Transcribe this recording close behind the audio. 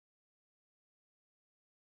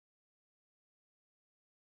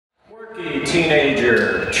Quirky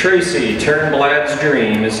teenager Tracy Turnblad's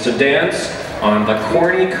dream is to dance on the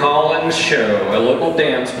Corny Collins Show, a local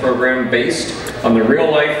dance program based on the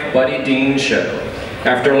real-life Buddy Dean show.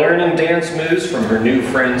 After learning dance moves from her new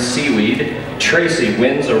friend Seaweed, Tracy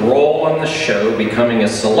wins a role on the show, becoming a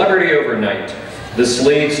celebrity overnight. This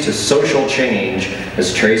leads to social change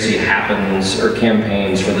as Tracy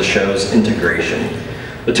campaigns for the show's integration.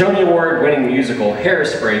 The Tony Award-winning musical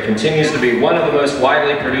Hairspray continues to be one of the most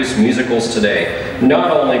widely produced musicals today,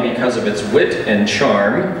 not only because of its wit and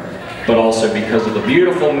charm, but also because of the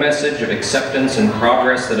beautiful message of acceptance and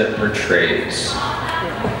progress that it portrays.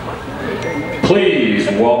 Please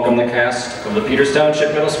welcome the cast of the Peters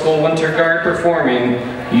Township Middle School Winter Guard performing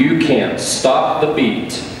You Can't Stop the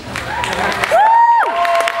Beat.